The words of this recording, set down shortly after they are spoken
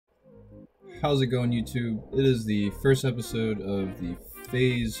How's it going, YouTube? It is the first episode of the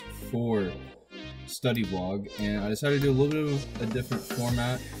Phase 4 study vlog, and I decided to do a little bit of a different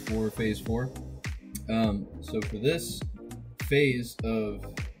format for Phase 4. So for this phase of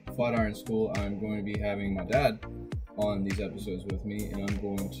Flatiron School, I'm going to be having my dad on these episodes with me, and I'm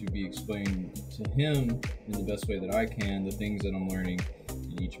going to be explaining to him in the best way that I can the things that I'm learning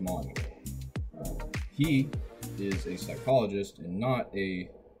in each module. He is a psychologist and not a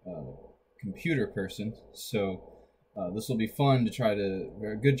computer person, so this will be fun to try to,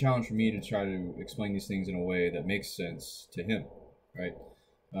 a good challenge for me to try to explain these things in a way that makes sense to him, right?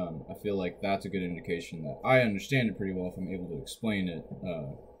 I feel like that's a good indication that I understand it pretty well if I'm able to explain it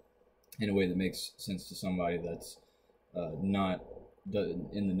in a way that makes sense to somebody that's not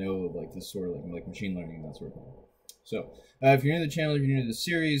in the know of like this sort of like machine learning and that sort of thing. So if you're new to the channel, if you're new to the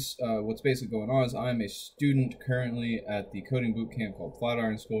series, what's basically going on is I'm a student currently at the coding boot camp called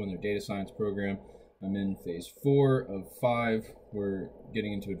Flatiron School in their data science program. I'm in phase 4 of 5. We're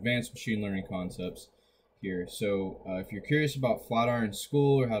getting into advanced machine learning concepts here. So if you're curious about Flatiron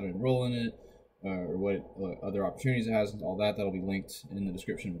School or how to enroll in it, or what other opportunities it has and all that, that'll be linked in the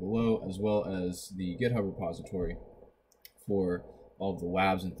description below, as well as the GitHub repository for all of the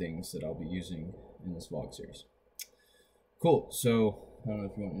labs and things that I'll be using in this vlog series. Cool. So I don't know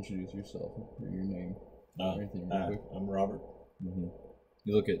if you want to introduce yourself or your name or anything real quick. I'm Robert. Mm-hmm.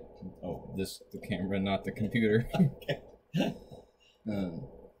 You look at the camera, not the computer. Okay.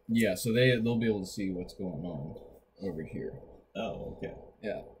 Yeah, so they'll be able to see what's going on over here. Oh, okay.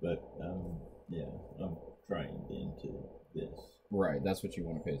 Yeah. But yeah, I'm trained into this. Right, that's what you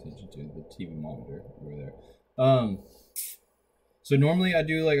want to pay attention to, the TV monitor over there. So normally I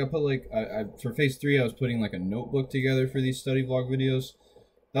do I for phase 3 I was putting like a notebook together for these study vlog videos.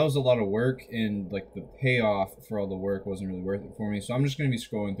 That was a lot of work, and like the payoff for all the work wasn't really worth it for me. So I'm just going to be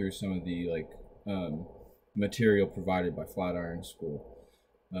scrolling through some of the material provided by Flatiron School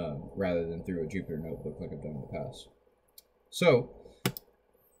rather than through a Jupyter notebook like I've done in the past. So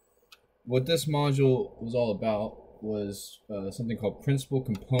what this module was all about was something called principal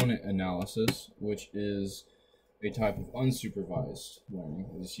component analysis, which is a type of unsupervised learning,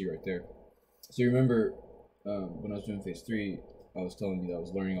 as you see right there. So you remember when I was doing phase 3, I was telling you that I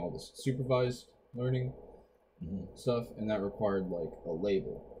was learning all this supervised learning stuff, and that required like a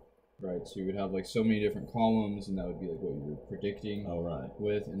label, right? So you would have like so many different columns, and that would be like what you were predicting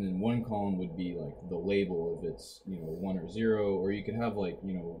with, and then one column would be like the label if it's 1 or 0, or you could have like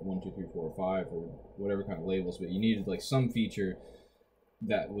 1, 2, 3, 4, or 5, or whatever kind of labels, but you needed like some feature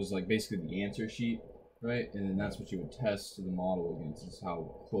that was like basically the answer sheet, right? And then that's what you would test the model against, is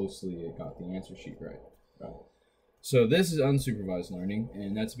how closely it got the answer sheet right. So this is unsupervised learning,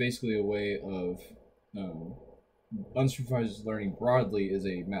 and that's basically a way of unsupervised learning broadly is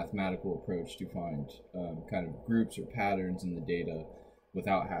a mathematical approach to find kind of groups or patterns in the data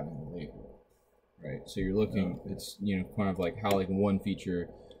without having a label, right? So you're looking, it's kind of like how like one feature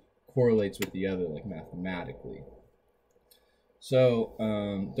correlates with the other like mathematically. So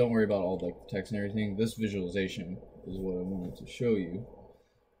don't worry about all like the text and everything. This visualization is what I wanted to show you.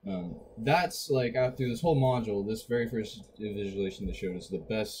 That's like after this whole module, this very first visualization they showed is the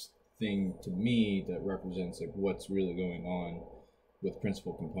best thing to me that represents like what's really going on with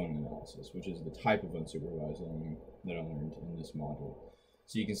principal component analysis, which is the type of unsupervised learning that I learned in this module.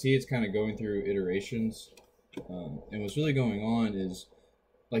 So you can see it's kind of going through iterations, and what's really going on is,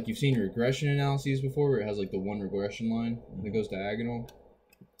 like you've seen regression analyses before, where it has like the one regression line that goes diagonal.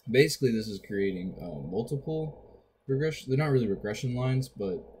 Basically, this is creating multiple regression. They're not really regression lines,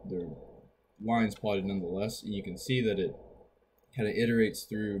 but they're lines plotted nonetheless. And you can see that it kind of iterates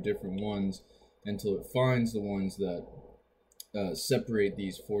through different ones until it finds the ones that separate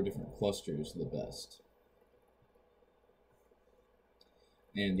these 4 different clusters the best.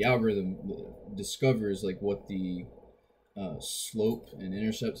 And the algorithm discovers like what the slope and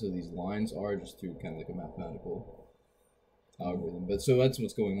intercepts of these lines are just through kind of like a mathematical algorithm. But so that's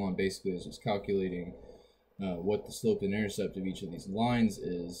what's going on basically, is just calculating what the slope and intercept of each of these lines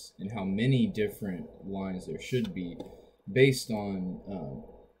is, and how many different lines there should be based on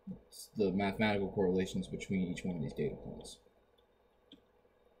the mathematical correlations between each one of these data points.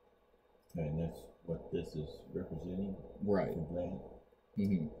 Okay, and that's what this is representing? Right.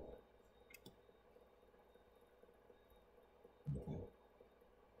 Mm-hmm. Okay.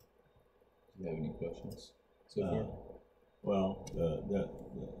 Do you have any questions so far? Well,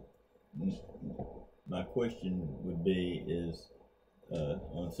 my question would be is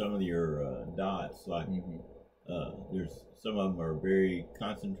on some of your dots, like there's some of them are very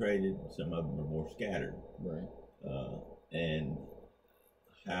concentrated, some of them are more scattered. Right. And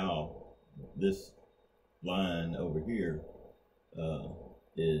how this line over here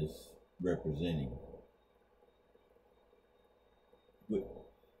is representing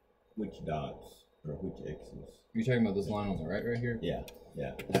which dots or which x's. You're talking about this line on the right here? Yeah,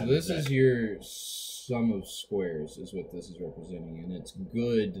 yeah. So this is your sum of squares is what this is representing, and it's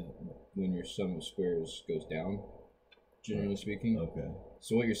good when your sum of squares goes down, generally speaking. Okay.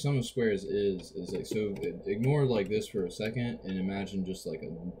 So what your sum of squares is like, so ignore like this for a second and imagine just like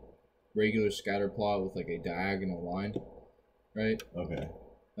a regular scatter plot with like a diagonal line, right? Okay.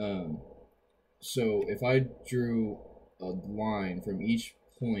 So if I drew a line from each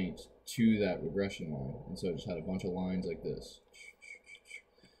point to that regression line, and so I just had a bunch of lines like this,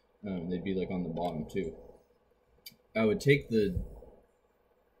 they'd be like on the bottom too. I would take the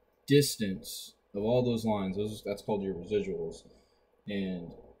distance of all those lines, that's called your residuals,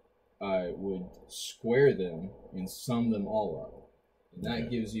 and I would square them and sum them all up. And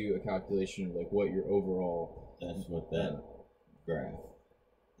that gives you a calculation of like what your overall... That's what that graph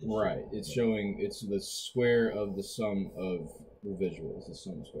is. Right. It's showing, it's the square of the sum of residuals, the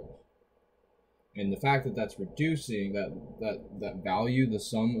sum of squares. And the fact that that's reducing, that value, the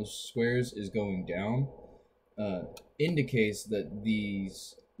sum of squares is going down, indicates that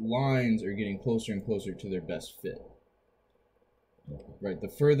these lines are getting closer and closer to their best fit. Right, the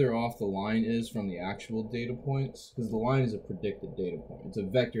further off the line is from the actual data points, because the line is a predicted data point. It's a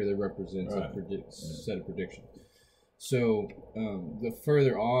vector that represents a set of predictions. So the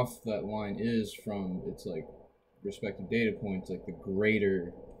further off that line is from its like respective data points, like the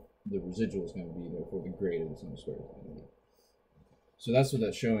greater the residual is going to be, therefore the greater the sum of squares is going to be. So that's what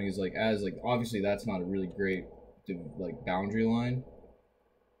that's showing is like, as like, obviously that's not a really great like boundary line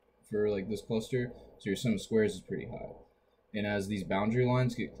for like this cluster, so your sum of squares is pretty high. And as these boundary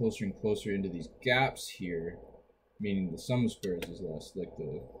lines get closer and closer into these gaps here, meaning the sum of squares is less, like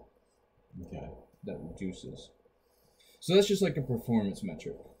the that reduces. So that's just like a performance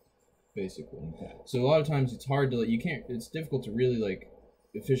metric, basically. Okay. So a lot of times it's hard to like, it's difficult to really like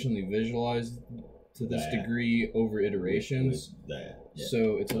efficiently visualize to this degree over iterations.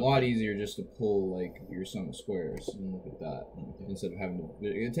 So it's a lot easier just to pull like your sum of squares and look at that instead of having to.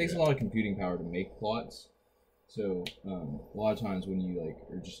 It takes a lot of computing power to make plots. So a lot of times when you like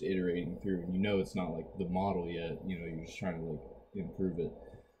are just iterating through and you know it's not like the model yet, you know, you're just trying to like improve it.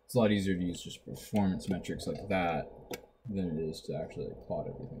 It's a lot easier to use just performance metrics like that than it is to actually like plot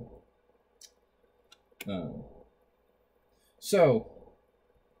everything. So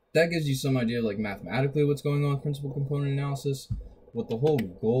that gives you some idea of like mathematically what's going on with principal component analysis. What the whole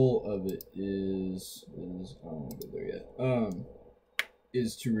goal of it is I don't want to go there yet.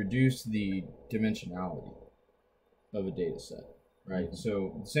 Is to reduce the dimensionality of a data set, right? Mm-hmm.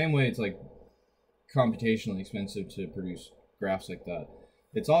 So the same way it's like computationally expensive to produce graphs like that,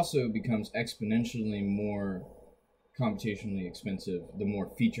 it's also becomes exponentially more computationally expensive the more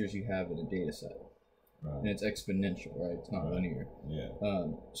features you have in a data set. Right. And it's exponential, right? It's not linear. Yeah.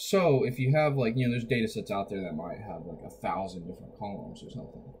 So if you have like, you know, there's data sets out there that might have like 1,000 different columns or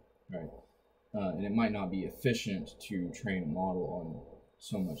something, right? And it might not be efficient to train a model on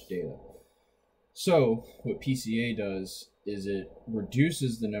so much data. So what PCA does is it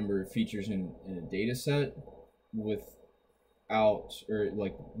reduces the number of features in a data set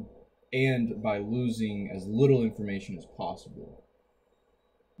and by losing as little information as possible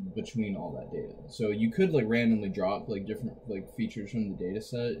between all that data. So you could like randomly drop like different like features from the data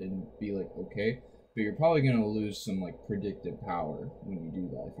set and be like, okay, but you're probably going to lose some like predictive power when you do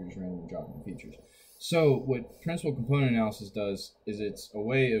that if you're just randomly dropping features. So what principal component analysis does is it's a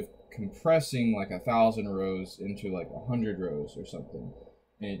way of compressing like 1,000 rows into like 100 rows or something.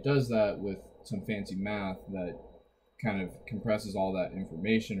 And it does that with some fancy math that kind of compresses all that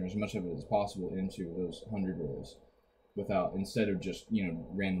information or as much of it as possible into those 100 rows instead of just, you know,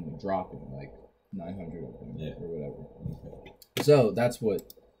 randomly dropping like 900 of them or whatever. Okay. So that's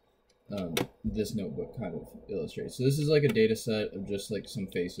what this notebook kind of illustrates. So this is like a data set of just like some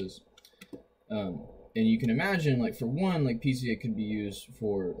faces. And you can imagine, like, for one, like, PCA could be used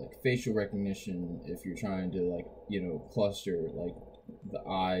for, like, facial recognition if you're trying to, like, you know, cluster, like, the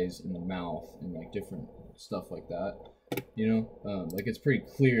eyes and the mouth and, like, different stuff like that, you know? Like, it's pretty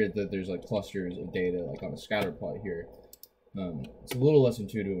clear that there's, like, clusters of data, like, on a scatter plot here. It's a little less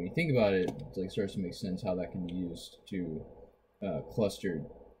intuitive when you think about it. It, like, starts to make sense how that can be used to cluster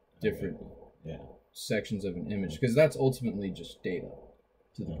different sections of an image, because that's ultimately just data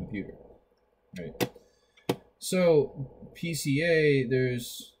to the computer, right? So PCA,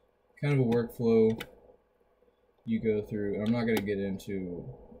 there's kind of a workflow you go through, and I'm not going to get into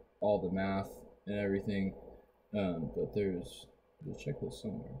all the math and everything, but there's a checklist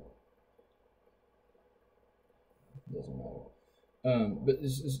somewhere. It doesn't matter.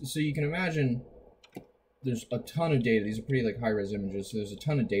 So you can imagine there's a ton of data. These are pretty like high-res images, so there's a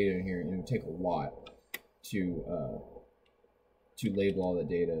ton of data in here, and it would take a lot to label all the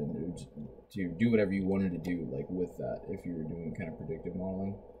data and to do whatever you wanted to do like with that if you were doing kind of predictive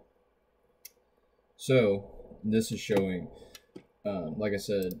modeling. So this is showing, like I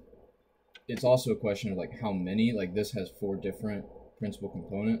said, it's also a question of like how many. Like this has 4 different principal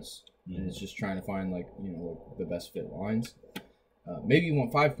components, and it's just trying to find like like the best fit lines. Maybe you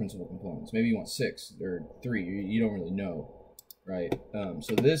want 5 principal components. Maybe you want 6 or 3. You don't really know, right?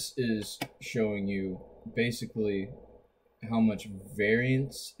 So this is showing you basically how much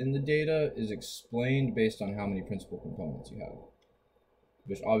variance in the data is explained based on how many principal components you have.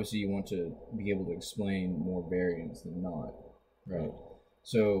 Which obviously you want to be able to explain more variance than not, right?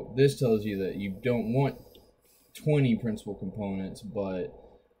 So this tells you that you don't want 20 principal components, but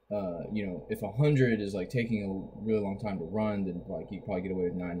if 100 is like taking a really long time to run, then like you probably get away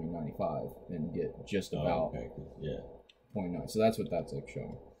with 90 or 95 and get just about 0.9. So that's what that's like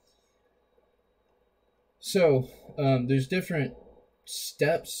showing. So there's different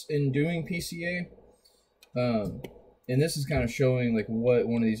steps in doing PCA, and this is kind of showing like what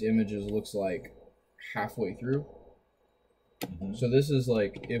one of these images looks like halfway through. So this is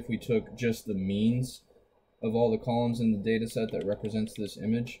like if we took just the means of all the columns in the data set that represents this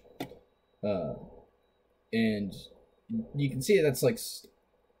image, and you can see that's like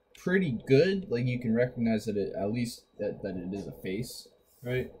pretty good. Like you can recognize that it at least that it is a face,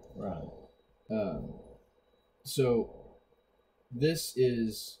 right? So this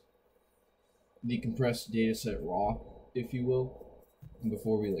is the compressed data set raw, if you will,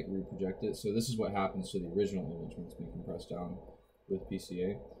 before we like reproject it. So this is what happens to the original image when it's being compressed down with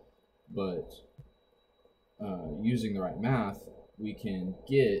PCA. But using the right math, we can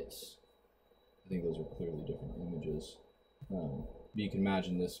get, I think those are clearly different images. But you can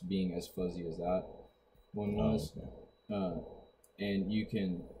imagine this being as fuzzy as that one was. And you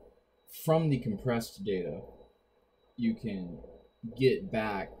can, from the compressed data, you can get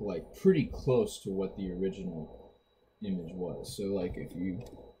back like pretty close to what the original image was. So like if you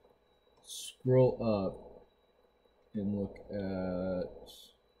scroll up and look at,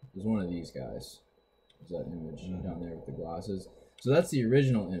 there's one of these guys. There's that image down there with the glasses. So that's the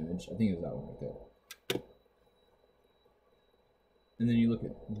original image. I think it was that one right there. And then you look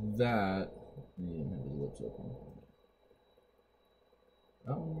at that. He didn't have his lips open.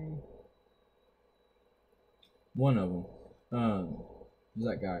 That one. One of them. Is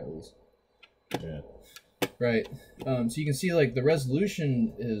that guy at least? Yeah. Right. So you can see like the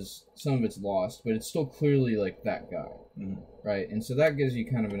resolution is, some of it's lost, but it's still clearly like that guy. Right. And so that gives you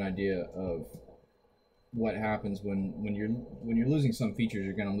kind of an idea of what happens when you're losing some features.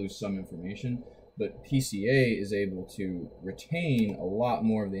 You're going to lose some information, but PCA is able to retain a lot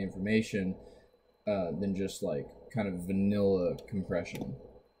more of the information than just like kind of vanilla compression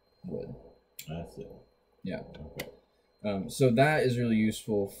would. I see. Yeah. Okay. So that is really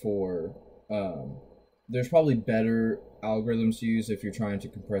useful for, there's probably better algorithms to use if you're trying to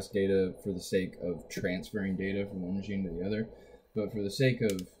compress data for the sake of transferring data from one machine to the other. But for the sake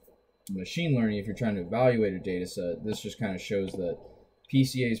of machine learning, if you're trying to evaluate a data set, this just kind of shows that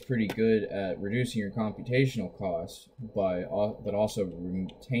PCA is pretty good at reducing your computational costs but also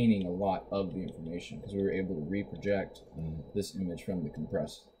retaining a lot of the information, because we were able to reproject this image from the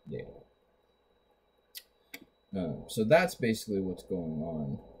compressed data. So that's basically what's going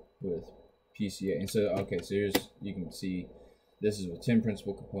on with PCA. And so, okay, so here's, you can see this is with 10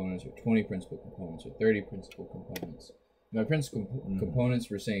 principal components or 20 principal components or 30 principal components. By principal components,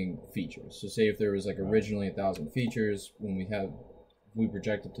 we're saying features. So say if there was like originally 1,000 features, when we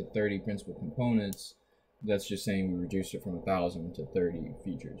project it to 30 principal components, that's just saying we reduced it from 1,000 to 30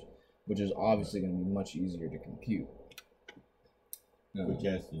 features, which is obviously going to be much easier to compute. Which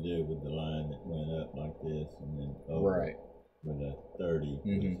has to do with the line that went up like this and then over. Right. With a 30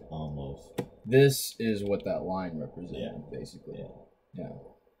 was almost. This is what that line represented, basically.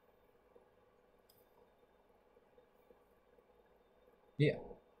 Yeah.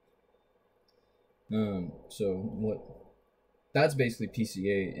 So that's basically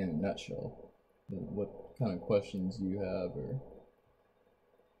PCA in a nutshell. What kind of questions do you have, or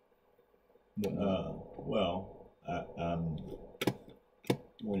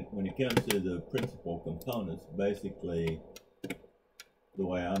when it comes to the principal components, basically the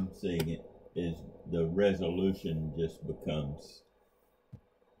way I'm seeing it is the resolution just becomes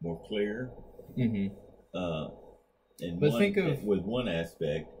more clear. And but think of with one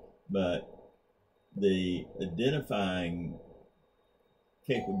aspect, but the identifying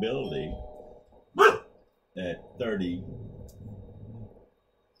capability at 30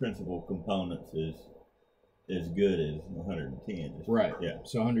 principal components is as good as 110. Right. Yeah.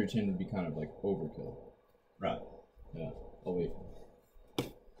 So 110 would be kind of like overkill. Right. Yeah. I'll wait.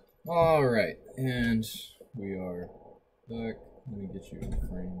 All right, and we are back. Let me get you in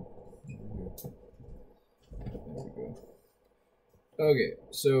frame. There we go. Okay,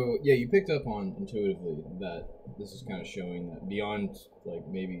 so yeah, you picked up on intuitively that this is kind of showing that beyond like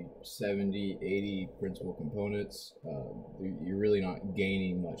maybe 70, 80 principal components, you're really not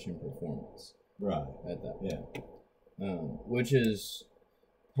gaining much in performance. Right. At that point. Yeah. Which is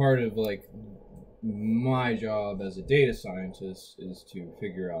part of like my job as a data scientist is to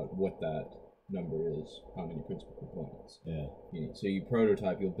figure out what that number is, how many principal components. Yeah. You need. So you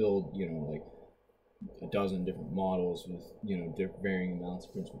prototype, you'll build, like a dozen different models with, varying amounts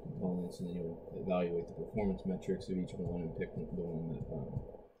of principal components, and then you'll evaluate the performance metrics of each one and pick the one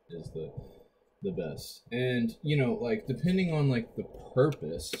that is the best. And, like depending on like the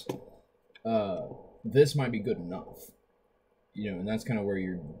purpose, this might be good enough. And that's kind of where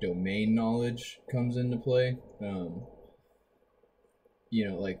your domain knowledge comes into play.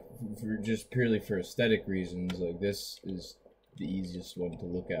 Like for just purely for aesthetic reasons, like this is the easiest one to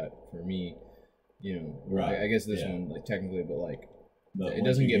look at for me. Right. I guess this one, like technically, but it once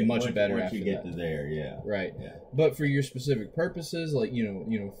doesn't you get much better once after you get that. to there, yeah. Right. Yeah. But for your specific purposes, like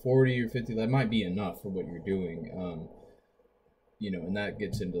 40 or 50, that might be enough for what you're doing. And that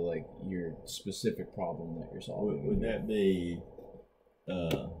gets into like your specific problem that you're solving. Would that be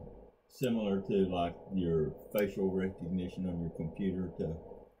similar to like your facial recognition on your computer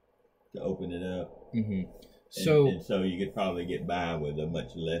to open it up? Mm-hmm. And so you could probably get by with a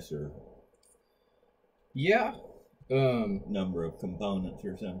much lesser number of components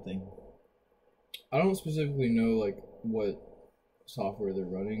or something. I don't specifically know like what software they're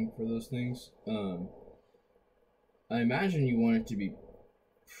running for those things. I imagine you want it to be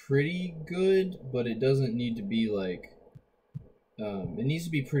pretty good, but it doesn't need to be like it needs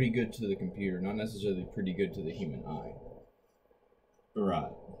to be pretty good to the computer, not necessarily pretty good to the human eye.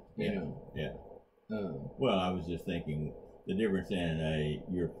 Right. Yeah. Yeah. Well, I was just thinking the difference in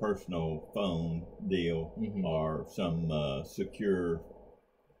your personal phone deal mm-hmm. or some secure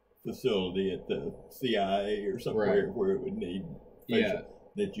facility at the CIA or somewhere right. where it would need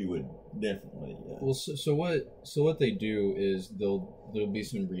that you would definitely well so what they do is there'll be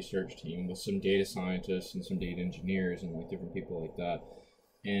some research team with some data scientists and some data engineers and like different people like that,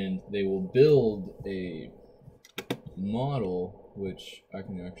 and they will build a model, which I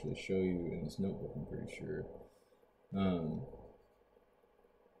can actually show you in this notebook, I'm pretty sure.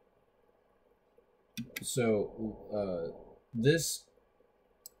 This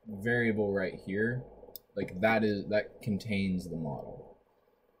variable right here, like that contains the model,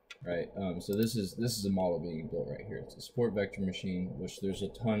 right? So this is a model being built right here. It's a support vector machine, which there's a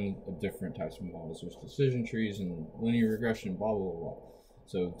ton of different types of models. There's decision trees and linear regression, blah blah blah.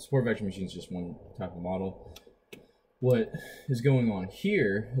 So support vector machine is just one type of model. What is going on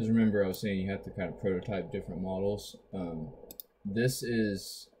here is, remember I was saying you have to kind of prototype different models. This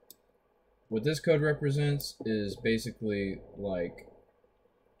is what this code represents is basically like,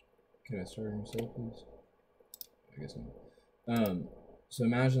 can I start myself, please? I guess not. So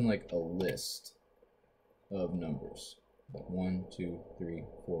imagine like a list of numbers, like 1, 2, 3,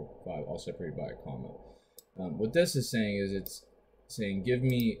 4, 5, all separated by a comma. What this is saying is it's saying give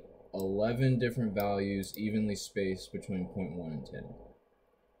me 11 different values evenly spaced between 0.1 and 10.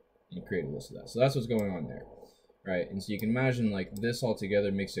 You create a list of that. So that's what's going on there, right? And so you can imagine like this all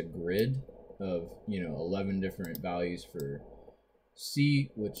together makes a grid of 11 different values for C,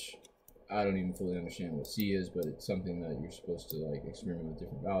 which I don't even fully understand what C is, but it's something that you're supposed to like experiment with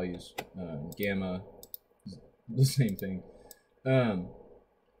different values. Gamma, the same thing.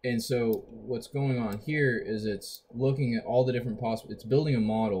 And so what's going on here is it's looking at all the different possible, it's building a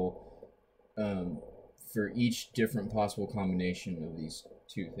model for each different possible combination of these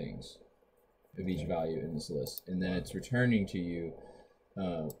two things, of each value in this list. And then it's returning to you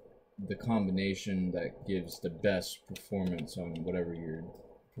the combination that gives the best performance on whatever your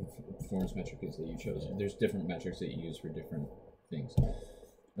performance metric is that you chose. There's different metrics that you use for different things.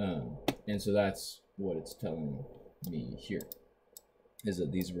 And so that's what it's telling me here, is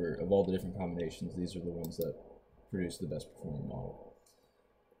that these were, of all the different combinations, these are the ones that produce the best performing model.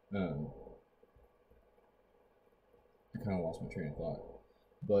 I kind of lost my train of thought.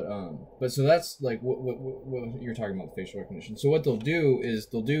 But so that's like what you're talking about, facial recognition. So what they'll do is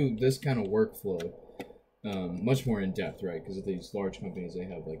they'll do this kind of workflow much more in depth, right? Because these large companies, they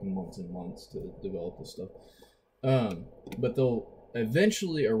have like months and months to develop this stuff. But they'll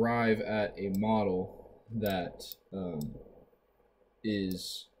eventually arrive at a model that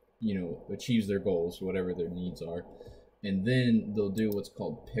is, achieves their goals, whatever their needs are. And then they'll do what's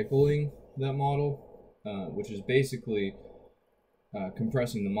called pickling that model, which is basically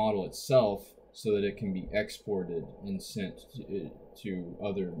compressing the model itself so that it can be exported and sent to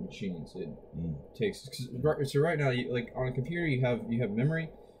other machines. It takes, so right now, like on a computer, you have memory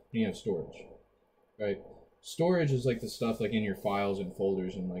and you have storage, right? Storage is like the stuff like in your files and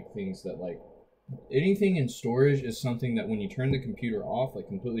folders and like things that like anything in storage is something that when you turn the computer off, like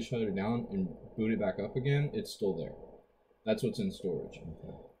completely shut it down and boot it back up again, it's still there. That's what's in storage.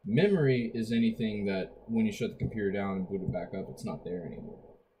 Okay. Memory is anything that when you shut the computer down and boot it back up, it's not there anymore.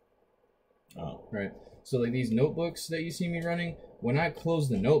 Oh. Right. So like these notebooks that you see me running, when I close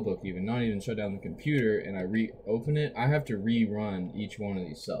the notebook, even not even shut down the computer, and I reopen it, I have to rerun each one of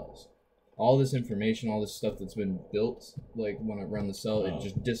these cells. All this information, all this stuff that's been built, like when I run the cell, it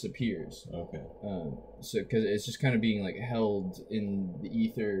just disappears. Okay. So because it's just kind of being like held in the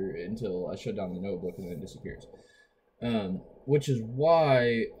ether until I shut down the notebook and then it disappears. Which is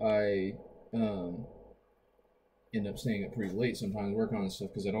why I end up staying up pretty late sometimes working on this stuff,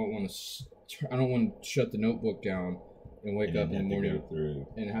 because I don't want to shut the notebook down and wake up in the morning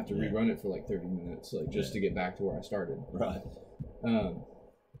and have to rerun it for like 30 minutes, like just to get back to where I started. Right.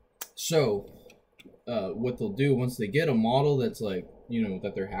 So what they'll do once they get a model that's like,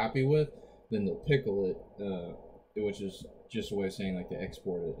 that they're happy with, then they'll pickle it, which is just a way of saying like they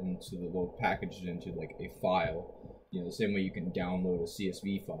export it, and so they'll package it into like a file. The same way you can download a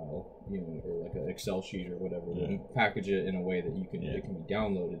CSV file, or like an Excel sheet or whatever, and package it in a way that it can be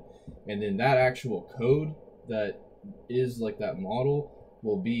downloaded. And then that actual code that is like that model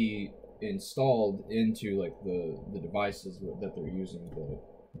will be installed into like the devices that they're using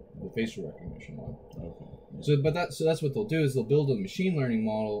the facial recognition on. Okay. So that's what they'll do is they'll build a machine learning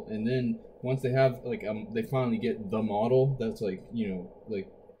model, and then once they have like they finally get the model that's like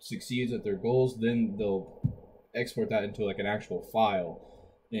like succeeds at their goals, then they'll export that into like an actual file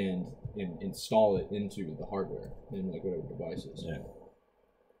and install it into the hardware in like whatever devices.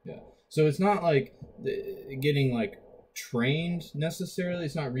 Yeah. So it's not like getting like trained necessarily.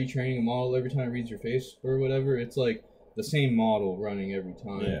 It's not retraining a model every time it reads your face or whatever. It's like the same model running every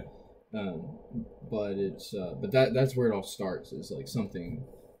time. Yeah. But it's that's where it all starts, is like something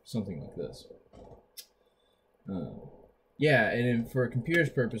like this. Yeah, and then for computers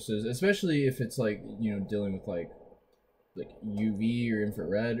purposes, especially if it's like dealing with like UV or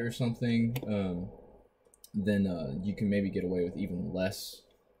infrared or something, then you can maybe get away with even less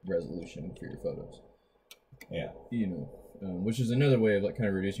resolution for your photos. Yeah. Which is another way of like kind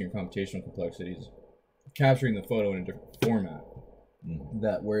of reducing your computational complexities, capturing the photo in a different format.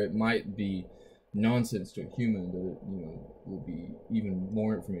 That where it might be nonsense to a human, but will be even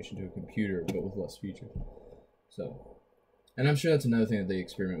more information to a computer, but with less features. So. And I'm sure that's another thing that they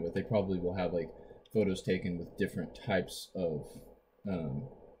experiment with. They probably will have like photos taken with different types of,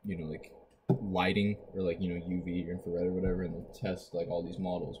 like lighting or like UV or infrared or whatever, and they'll test like all these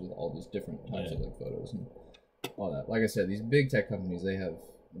models with all these different types of like photos and all that. Like I said, these big tech companies, they have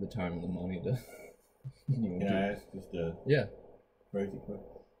the time and the money to. Can I ask just a crazy question?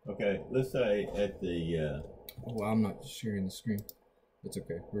 Okay, let's say at the. Oh, I'm not sharing the screen. It's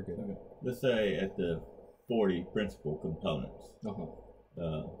okay. We're good. Okay. Let's say at the 40 principal components.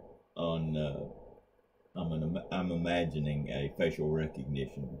 I'm imagining a facial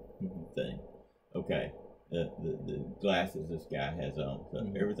recognition thing. Okay, the glasses this guy has on,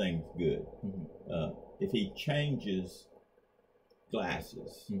 so everything's good. If he changes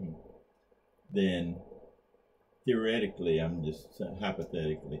glasses, then theoretically, I'm just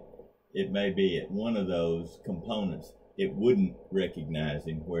hypothetically, it may be at one of those components it wouldn't recognize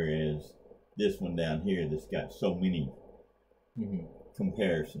him, whereas this one down here that's got so many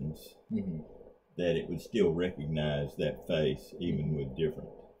comparisons that it would still recognize that face even with different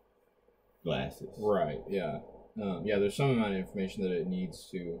glasses. Right, yeah. There's some amount of information that it needs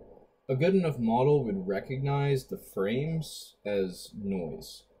to. A good enough model would recognize the frames as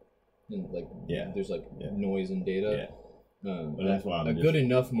noise. And there's noise and data. Yeah. But that's why a good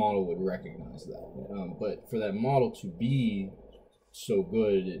enough model would recognize that. But for that model to be so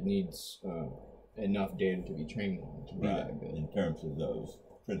good, it needs enough data to be trained on to be that good. In terms of those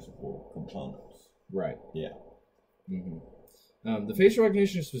principal components. Right. Yeah. The facial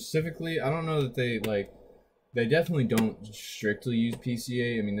recognition specifically, I don't know that they definitely don't strictly use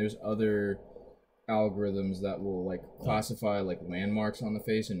PCA. I mean, there's other algorithms that will classify landmarks on the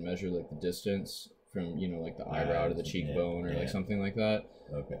face and measure the distance from the eyebrow to the cheekbone or something like that.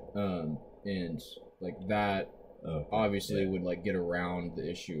 Okay. And that obviously would like get around the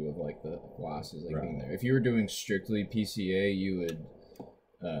issue of like the glasses like being Right. there. If you were doing strictly PCA, you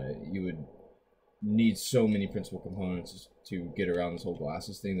would need so many principal components to get around this whole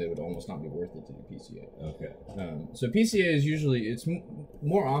glasses thing that it would almost not be worth it to do PCA. Okay. So PCA is usually, it's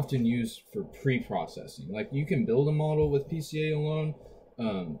more often used for pre-processing. Like you can build a model with PCA alone,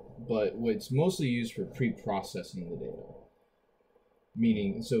 but it's mostly used for pre-processing the data.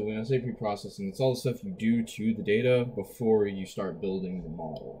 Meaning, so when I say pre-processing, it's all the stuff you do to the data before you start building the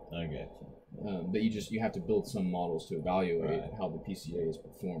model. I get you. But you have to build some models to evaluate how the PCA is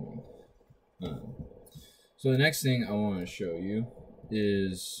performing. So the next thing I want to show you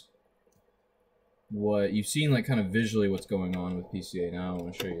is what you've seen, like kind of visually what's going on with PCA. Now I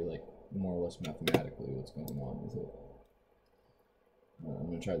want to show you like more or less mathematically what's going on with it. I'm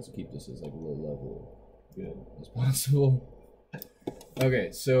going to try to keep this as like low level good as possible.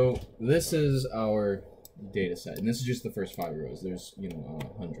 Okay, so this is our data set, and this is just the first 5 rows. There's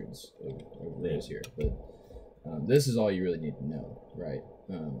hundreds of rows here, but this is all you really need to know, right?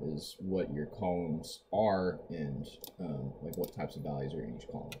 Is what your columns are and like what types of values are in each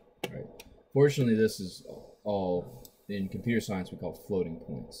column, right? Fortunately, this is all in computer science we call floating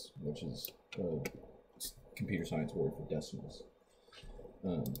points, which is a computer science word for decimals.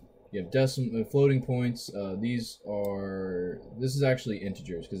 You have floating points. This is actually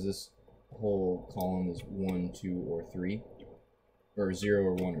integers because this whole column is 1, 2, or 3, or 0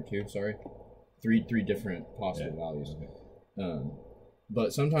 or 1 or 2. Sorry, three different possible values. Okay.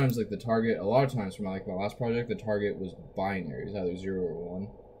 But sometimes like the target, a lot of times from like my last project, the target was binary, it was either 0 or 1,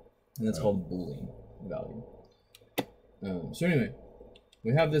 and that's called Boolean value. So anyway,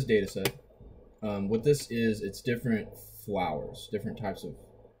 we have this data set. What this is, it's different flowers, different types of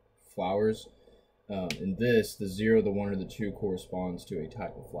flowers. In this, the 0, the 1, or the 2 corresponds to a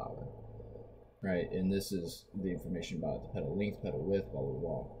type of flower, right? And this is the information about the petal length, petal width, blah, blah,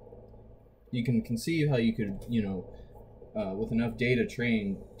 blah. You can conceive how you could, with enough data to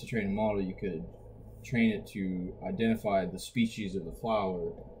train a model, you could train it to identify the species of the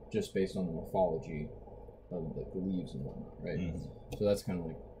flower just based on the morphology of like the leaves and whatnot, right? Mm-hmm. So that's kind of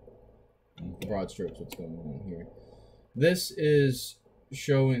like broad strokes what's going on here. This is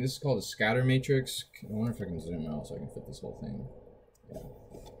called a scatter matrix. I wonder if I can zoom out so I can fit this whole thing.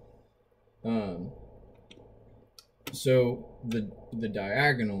 Yeah. So the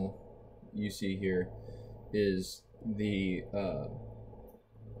diagonal you see here is the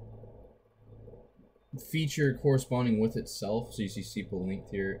feature corresponding with itself. So you see sepal length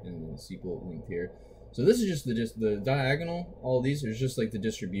here and then sepal length here. So this is just the diagonal. All these are just like the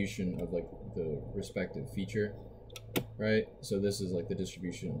distribution of like the respective feature, right? So this is like the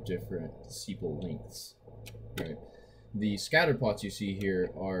distribution of different sepal lengths, right? The scatter plots you see here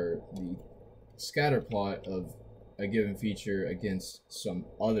are the scatter plot of a given feature against some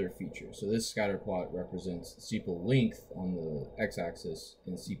other feature. So this scatter plot represents sepal length on the x-axis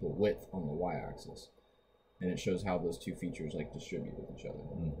and sepal width on the y-axis, and it shows how those two features like distribute with each other,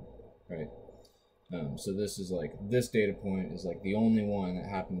 right? So this is like, this data point is like the only one that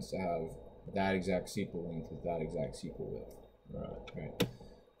happens to have that exact sepal length with that exact sepal width, right?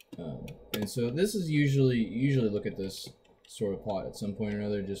 And so this is usually look at this sort of plot at some point or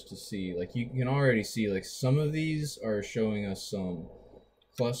another just to see, like you can already see like some of these are showing us some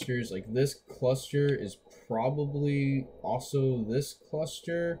clusters. Like this cluster is probably also this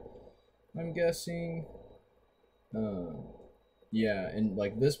cluster, I'm guessing. Yeah, and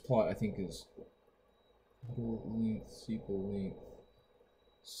like this plot I think is petal length, sepal length,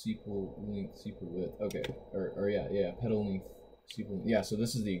 sepal length, sepal width. Okay, or yeah, petal length, sepal length. Yeah, so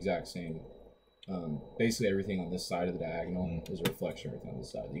this is the exact same. Basically everything on this side of the diagonal is a reflection of everything on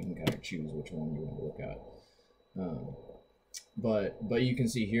this side. You can kind of choose which one you want to look at. But you can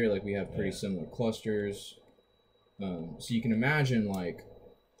see here like we have pretty similar clusters. So you can imagine like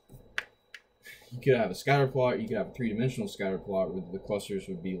you could have a scatter plot, you could have a three-dimensional scatter plot where the clusters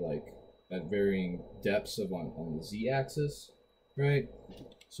would be like at varying depths of on the z-axis, right?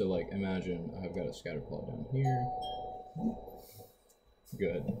 So like imagine I've got a scatter plot down here.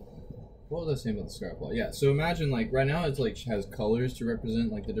 Good. What was I saying about the scatter plot? Yeah, so imagine like right now it's like has colors to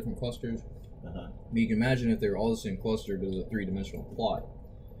represent like the different clusters. But you can imagine if they were all the same cluster but it was a three-dimensional plot,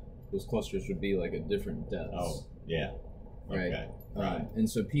 those clusters would be like at different depths. Oh, yeah. Right. Okay. Right. And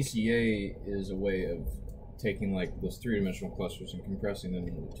so PCA is a way of taking like those three-dimensional clusters and compressing them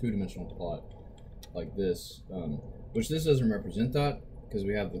into a two-dimensional plot like this, which this doesn't represent that because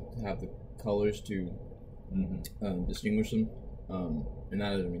we have the colors to distinguish them. And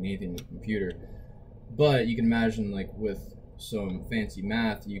that doesn't mean anything to the computer, but you can imagine like with some fancy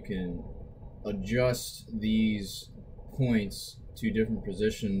math you can adjust these points to different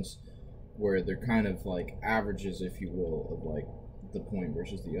positions where they're kind of like averages, if you will, of like the point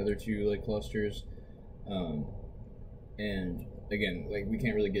versus the other two like clusters. And again, like we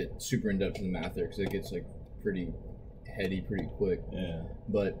can't really get super in depth in the math there because it gets like pretty heady pretty quick. Yeah.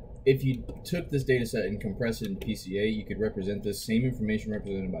 But if you took this data set and compressed it into PCA, you could represent this same information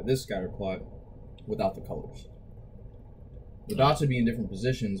represented by this scatter plot without the colors. The dots would be in different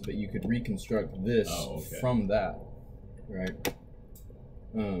positions, but you could reconstruct this from that, right?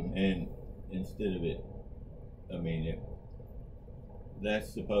 And instead of it, I mean,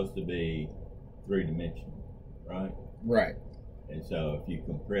 that's supposed to be 3-dimensional, right? Right. And so if you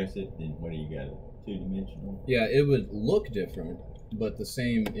compress it, then what do you got? 2-dimensional? Yeah, it would look different, but the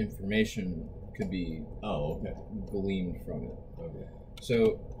same information could be gleaned from it. Okay.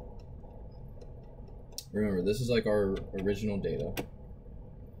 So remember, this is like our original data.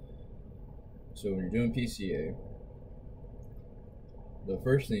 So when you're doing PCA, the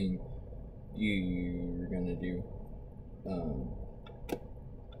first thing you're gonna do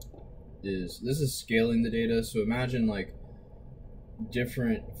is this is scaling the data. So imagine like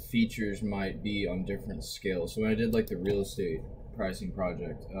different features might be on different scales. So when I did like the real estate pricing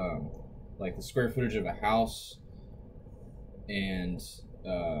project, like the square footage of a house and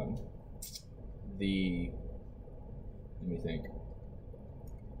let me think.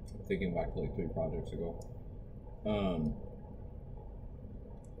 I'm thinking back to like 3 projects ago.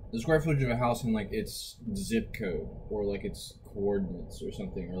 The square footage of a house and like its zip code or like its coordinates or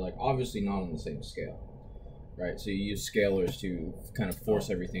something are like obviously not on the same scale, right? So you use scalars to kind of force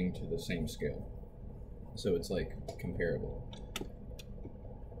everything to the same scale, so it's like comparable.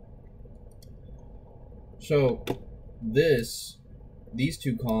 So these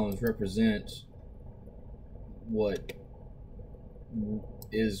 2 columns represent what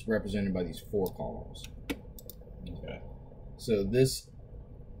is represented by these 4 columns. Okay. So this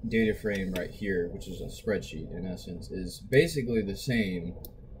data frame right here, which is a spreadsheet in essence, is basically the same,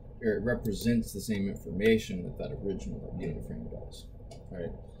 or it represents the same information that original data frame does,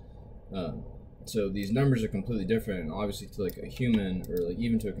 right? So these numbers are completely different, and obviously to like a human or like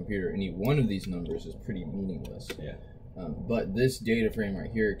even to a computer, any one of these numbers is pretty meaningless. Yeah. But this data frame right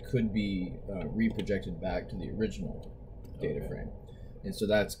here could be reprojected back to the original data frame. And so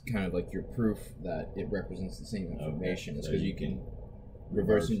that's kind of like your proof that it represents the same information. It's because you can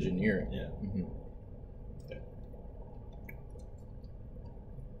reverse engineer it. Yeah. Mm-hmm. Okay.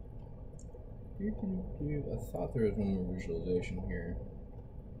 I thought there was one more visualization here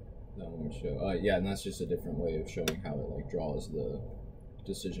that I want to show. Yeah, and that's just a different way of showing how it like draws the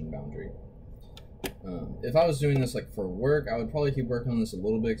decision boundary. If I was doing this like for work, I would probably keep working on this a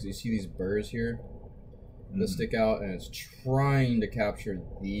little bit because you see these burrs here that stick out, and it's trying to capture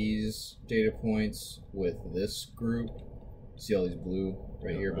these data points with this group. See all these blue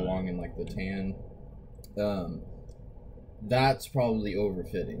right here belong in like the tan. That's probably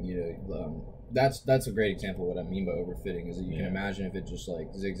overfitting. You know, that's a great example of what I mean by overfitting. Is that you can imagine if it just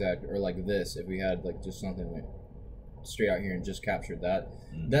like zigzagged or like this. If we had like just something went straight out here and just captured that,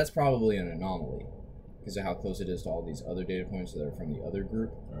 that's probably an anomaly because of how close it is to all these other data points that are from the other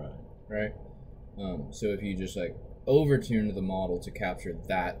group. Right. So if you just like overtuned the model to capture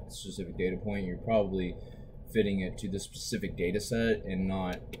that specific data point, you're probably fitting it to the specific data set and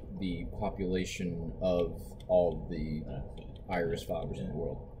not the population of all the iris fibers in the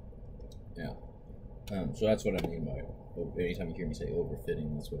world. Yeah. So that's what I mean by anytime you hear me say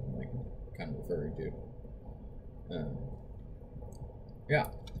overfitting, that's what I'm like kind of referring to. Yeah.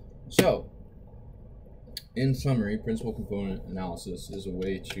 So in summary, principal component analysis is a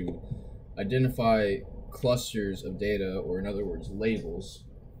way to identify clusters of data, or in other words, labels,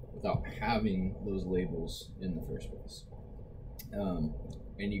 without having those labels in the first place.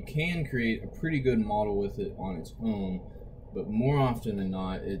 And you can create a pretty good model with it on its own, but more often than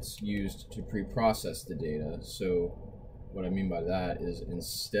not, it's used to pre-process the data. So what I mean by that is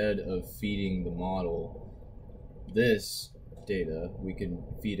instead of feeding the model this data, we can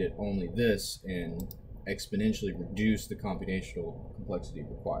feed it only this and exponentially reduce the computational complexity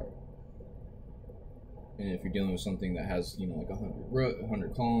required. And if you're dealing with something that has, you know, like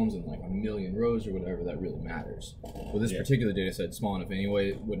 100 columns and like 1,000,000 rows or whatever, that really matters. With this particular data set, small enough anyway,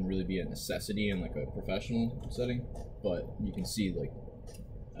 it wouldn't really be a necessity in like a professional setting. But you can see like,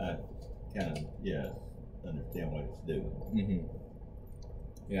 kind of understand what it's doing.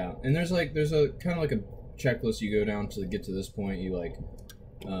 Yeah, and there's a kind of like a checklist you go down to get to this point. You like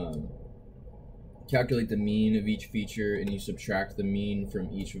calculate the mean of each feature, and you subtract the mean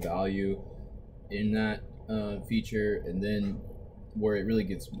from each value in that feature, and then where it really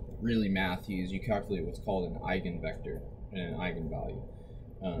gets really mathy is you calculate what's called an eigenvector and an eigenvalue.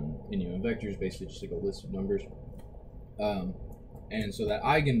 And a vector is basically just like a list of numbers. And so that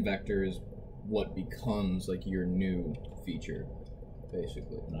eigenvector is what becomes like your new feature,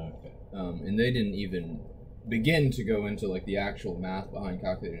 basically. Okay. And they didn't even begin to go into like the actual math behind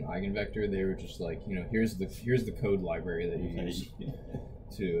calculating an eigenvector. They were just like, here's the code library that you use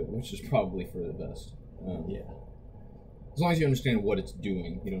to, which is probably for the best. Yeah. As long as you understand what it's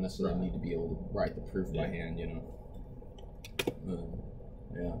doing, you don't necessarily need to be able to write the proof by hand,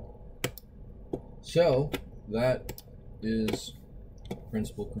 Yeah. So that is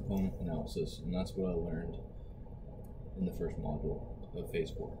principal component analysis, and that's what I learned in the first module of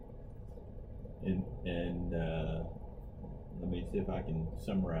Phase 4. And let me see if I can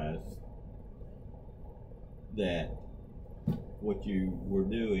summarize that. What you were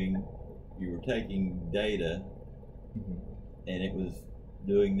doing, you were taking data, and it was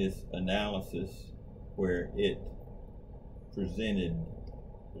doing this analysis where it presented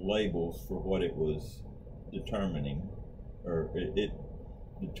labels for what it was determining, or it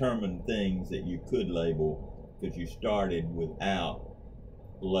determined things that you could label because you started without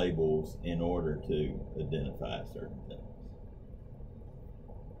labels in order to identify certain things.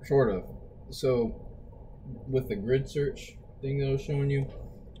 Sort of. So with the grid search thing that I was showing you,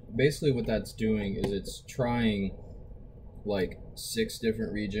 basically what that's doing is it's trying like 6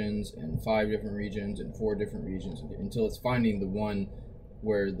 different regions and 5 different regions and 4 different regions until it's finding the one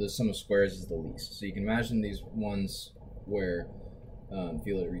where the sum of squares is the least. So you can imagine these ones where, if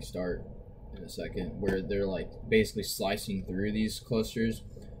you let it restart in a second, where they're like basically slicing through these clusters,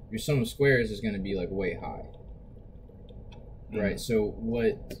 your sum of squares is going to be like way high. Right, so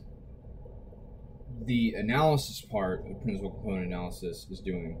what the analysis part of principal component analysis is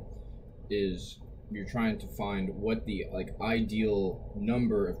doing is you're trying to find what the ideal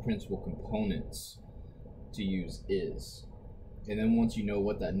number of principal components to use is. And then once you know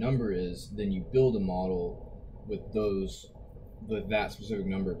what that number is, then you build a model with that specific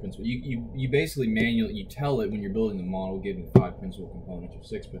number of principal. You basically you tell it when you're building the model, giving 5 principal components or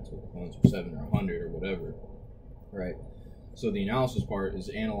 6 principal components or 7 or 100 or whatever, right? So the analysis part is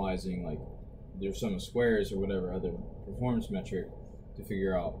analyzing like their sum of squares or whatever other performance metric to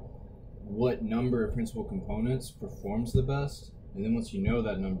figure out what number of principal components performs the best. And then once you know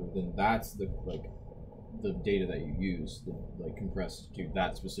that number, then that's the data that you use, compressed to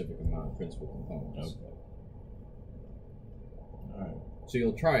that specific amount of principal components. Okay. All right. So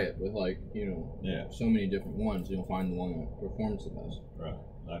you'll try it with so many different ones, and you'll find the one that performs the best.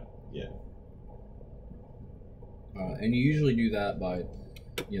 Right. Yeah. And you usually do that by,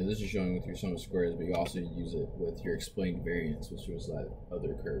 this is showing with your sum of squares, but you also use it with your explained variance, which was that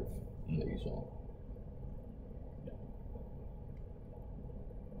other curve that you saw.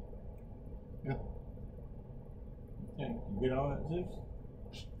 Yeah. Okay, you get all that, Zeus?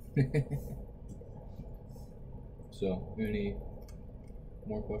 So, any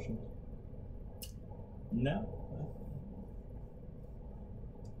more questions? No.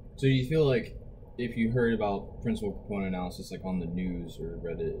 So do you feel like if you heard about principal component analysis on the news or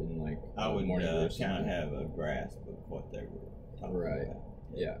Reddit and I would morning or kind something, of have a grasp of what they were talking about.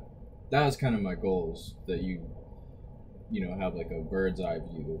 Yeah. That was kind of my goal, is that you have a bird's eye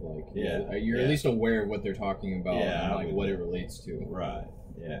view of you're at least aware of what they're talking about and what it relates to. Right.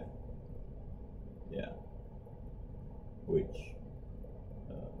 Yeah. Yeah. Which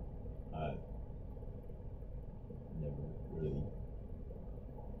I never really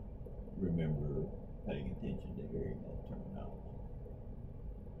remember paying attention to hearing that terminology.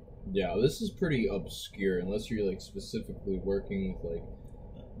 Yeah, this is pretty obscure unless you're specifically working with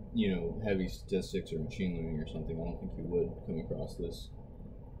heavy statistics or machine learning or something. I don't think you would come across this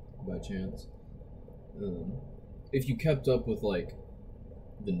by chance. If you kept up with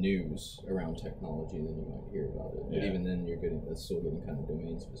the news around technology, then you might hear about it. But even then, that's still getting kind of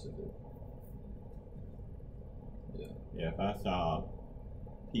domain specific. Yeah. Yeah. If I saw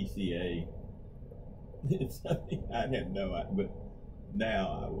PCA, it's something I'd have no idea. But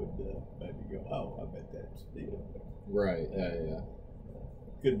now I would maybe go, oh, I bet that's still. Right. Yeah.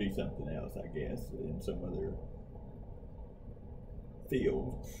 Could be something else, I guess, in some other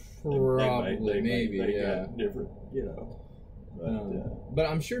field. Probably, maybe, yeah. Different, But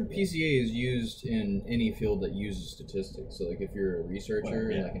I'm sure PCA is used in any field that uses statistics. So, if you're a researcher,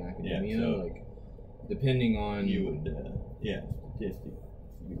 in academia, depending on you would, statistics,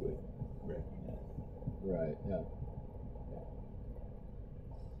 you would recognize. Right. Yeah.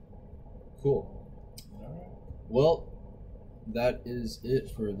 Cool. All right. Well, that is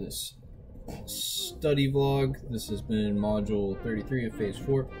it for this study vlog. This has been module 33 of phase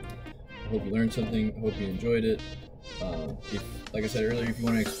 4. I hope you learned something. I hope you enjoyed it. Like I said earlier, if you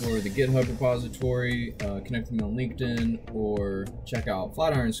want to explore the GitHub repository, connect with me on LinkedIn, or check out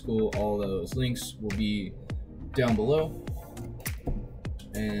Flatiron School, all those links will be down below.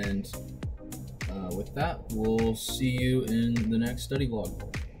 And with that, we'll see you in the next study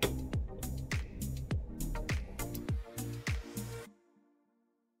vlog.